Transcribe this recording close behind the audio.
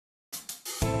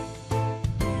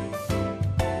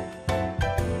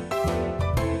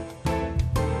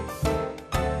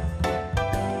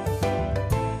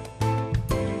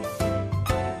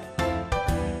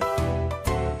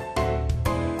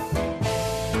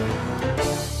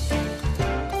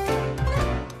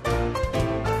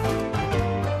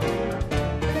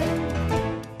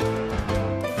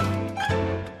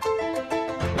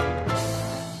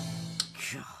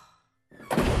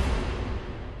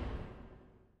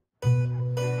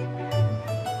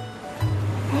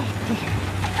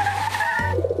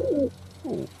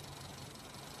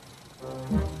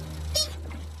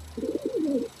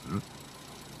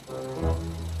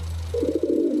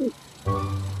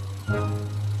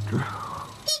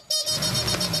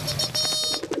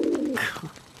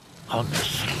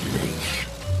Honestly.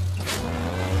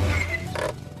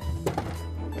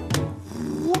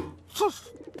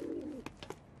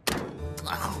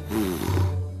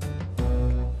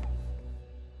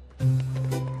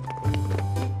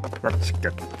 Let's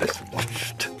get this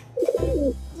washed.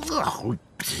 Oh,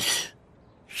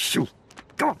 shoot.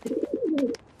 Come on.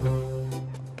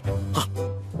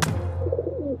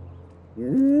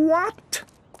 What?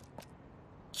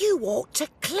 You ought to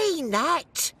clean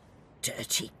that.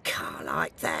 Dirty car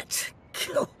like that.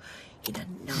 In a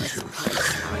nice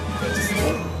place like this.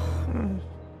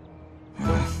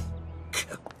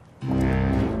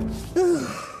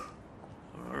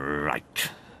 Right.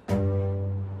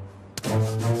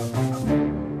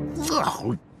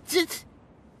 Oh, brilliant.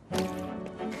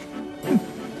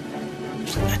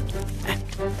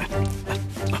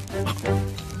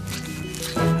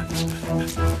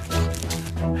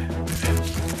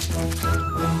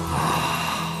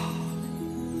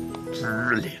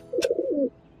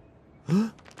 Huh?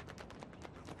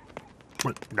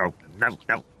 No, no,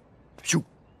 no. Shoo,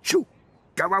 shoo.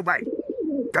 Go away.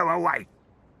 Go away.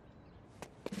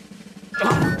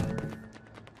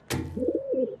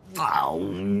 Oh,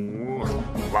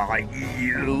 why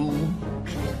you?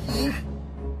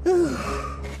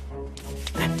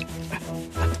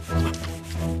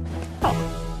 Oh,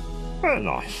 very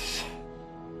nice.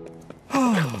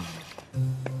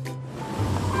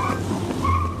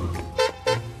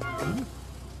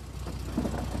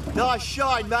 Nice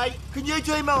shine, mate. Can you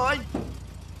do mine?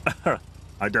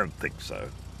 I don't think so.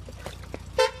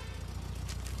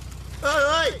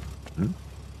 Hey!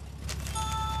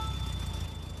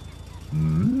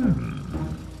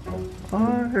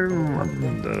 I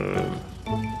wonder...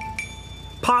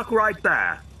 Park right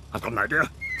there. I've got an idea.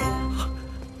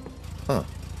 Huh.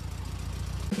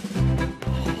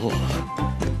 Oh.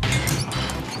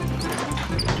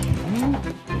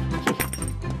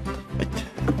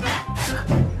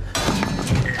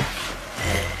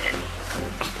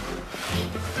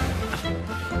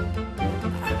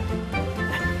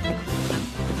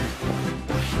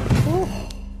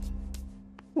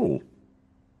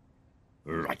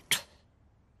 Right.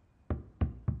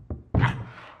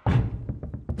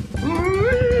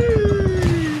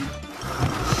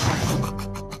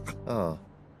 Oh.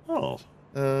 Oh.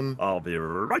 I'll be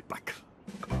right back.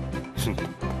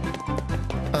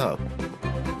 Oh.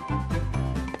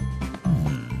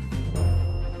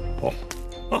 Oh.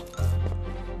 Oh.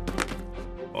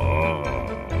 Oh.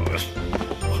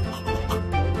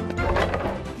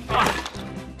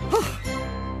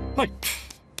 Right.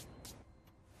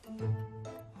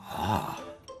 Ah.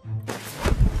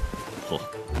 Oh.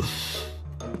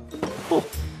 Oh.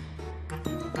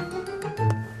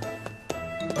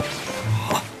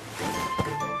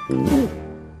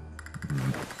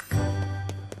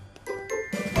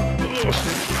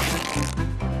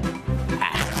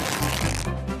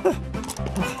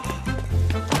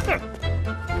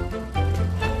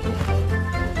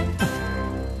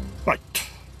 Right.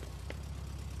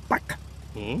 Back.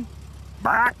 Hmm?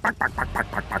 Back, back, back, back,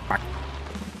 back, back, back, back.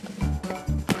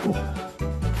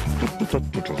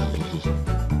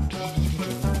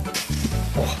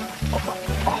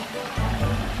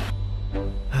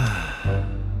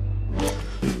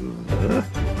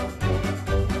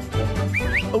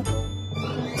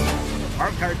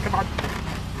 Okay, come on.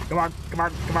 Come on, come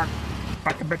on, come on.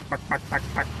 Back a bit, back, back, back,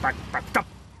 back, back, back. Stop.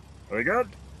 Very good.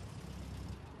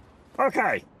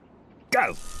 Okay,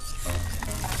 go.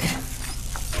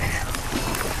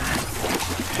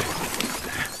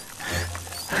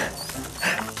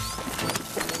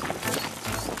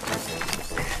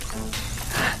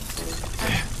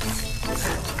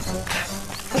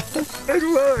 It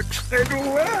works! It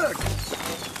works!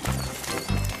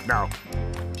 Now,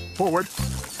 forward.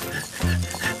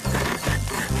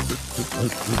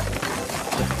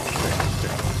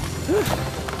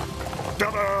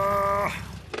 Ta-da!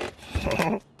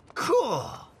 Cool.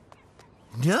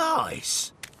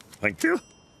 Nice. Thank you.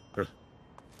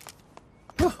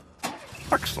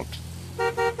 Excellent.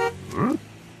 Hmm?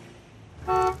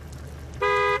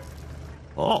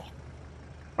 Oh.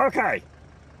 Okay.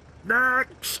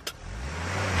 Next.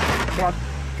 Come on.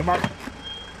 Come on.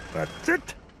 That's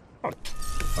it. Oh.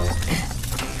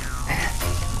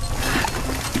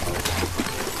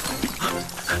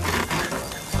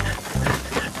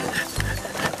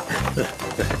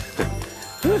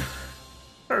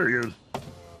 There he is.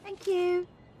 Thank you.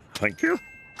 Thank you.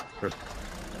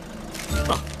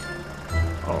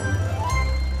 Oh.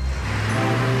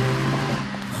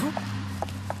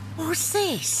 What's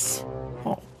this?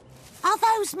 Oh. Are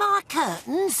those my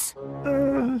curtains?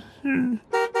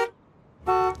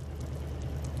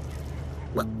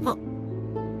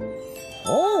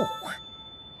 Oh.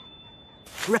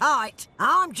 Right,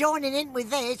 I'm joining in with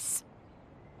this.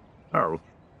 Oh.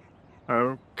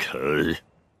 Okay.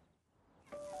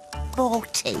 More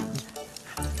tea.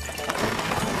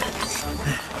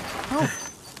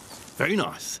 Very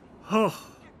nice. Oh.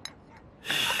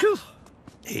 Phew.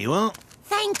 Here you are.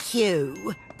 Thank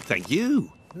you. Thank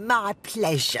you. My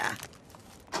pleasure.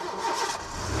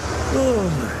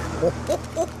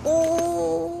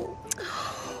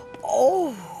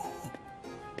 Oh.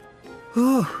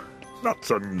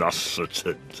 That's enough for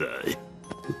today.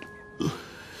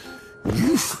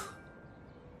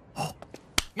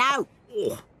 No.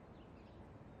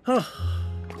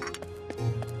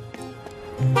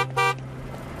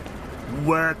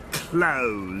 We're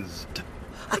closed.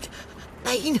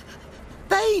 Bean!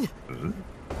 Bean!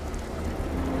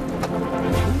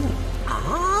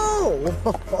 Oh!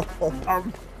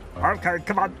 Okay,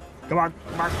 come on. Come on.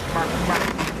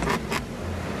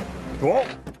 Go on.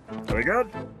 Very good.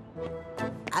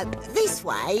 This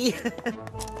way.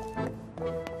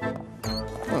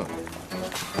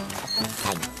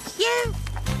 Thank you.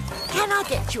 Can I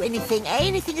get you anything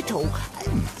at all?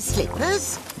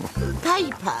 Slippers?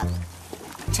 Paper?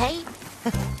 Tea?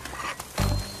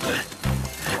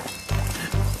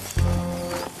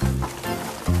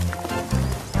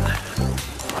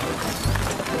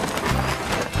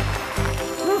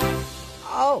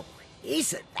 Oh,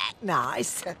 isn't that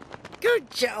nice? Good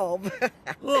job.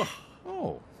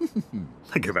 Oh.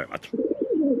 Thank you very much.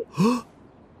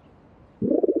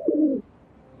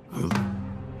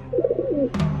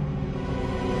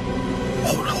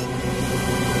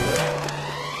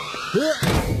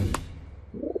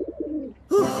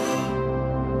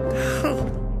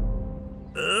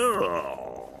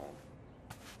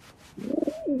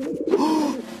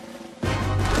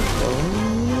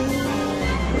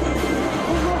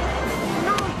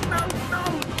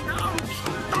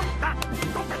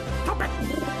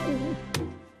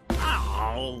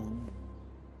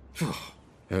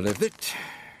 I'll have it.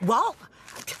 What?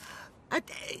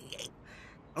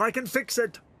 I can fix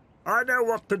it. I know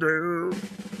what to do.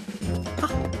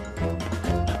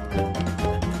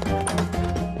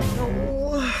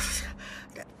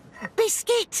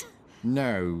 Biscuit?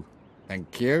 No,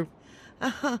 thank you.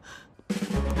 That's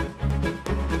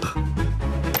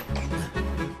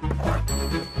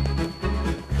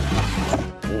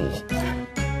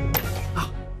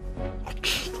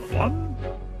the one.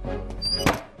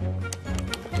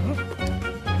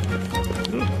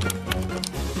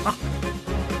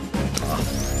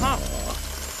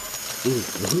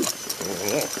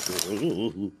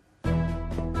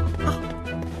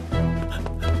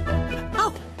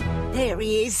 Oh, there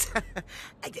he is.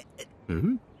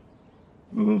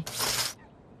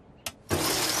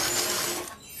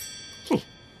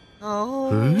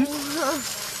 Oh.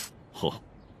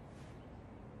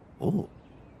 Oh.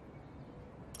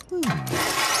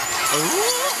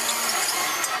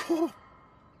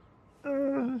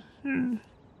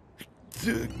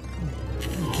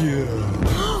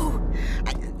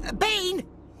 Bean!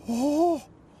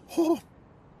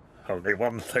 Only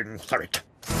one thing for it.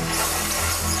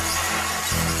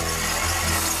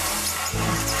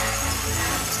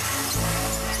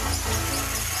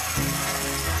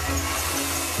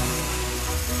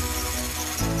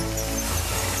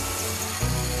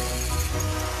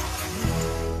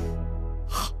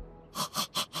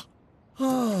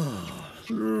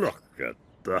 Look at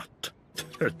that,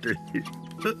 Teddy.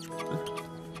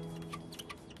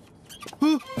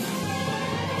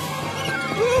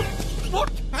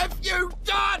 What have you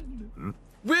done?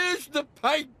 Where's the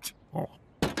paint? Oh.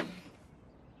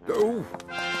 Oh,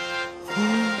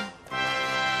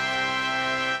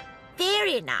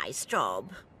 Very nice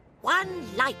job.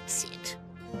 One likes it.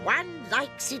 One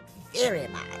likes it very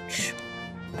much.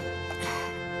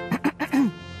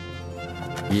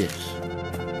 yes.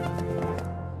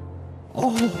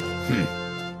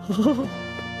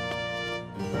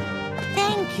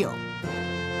 Thank you.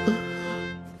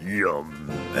 Your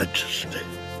Majesty.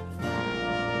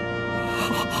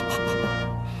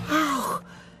 Oh,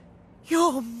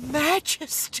 Your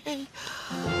Majesty.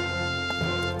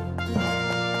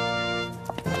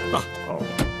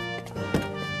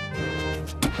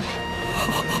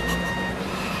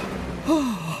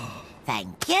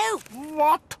 Thank you.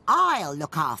 What? I'll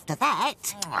look after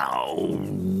that. Oh.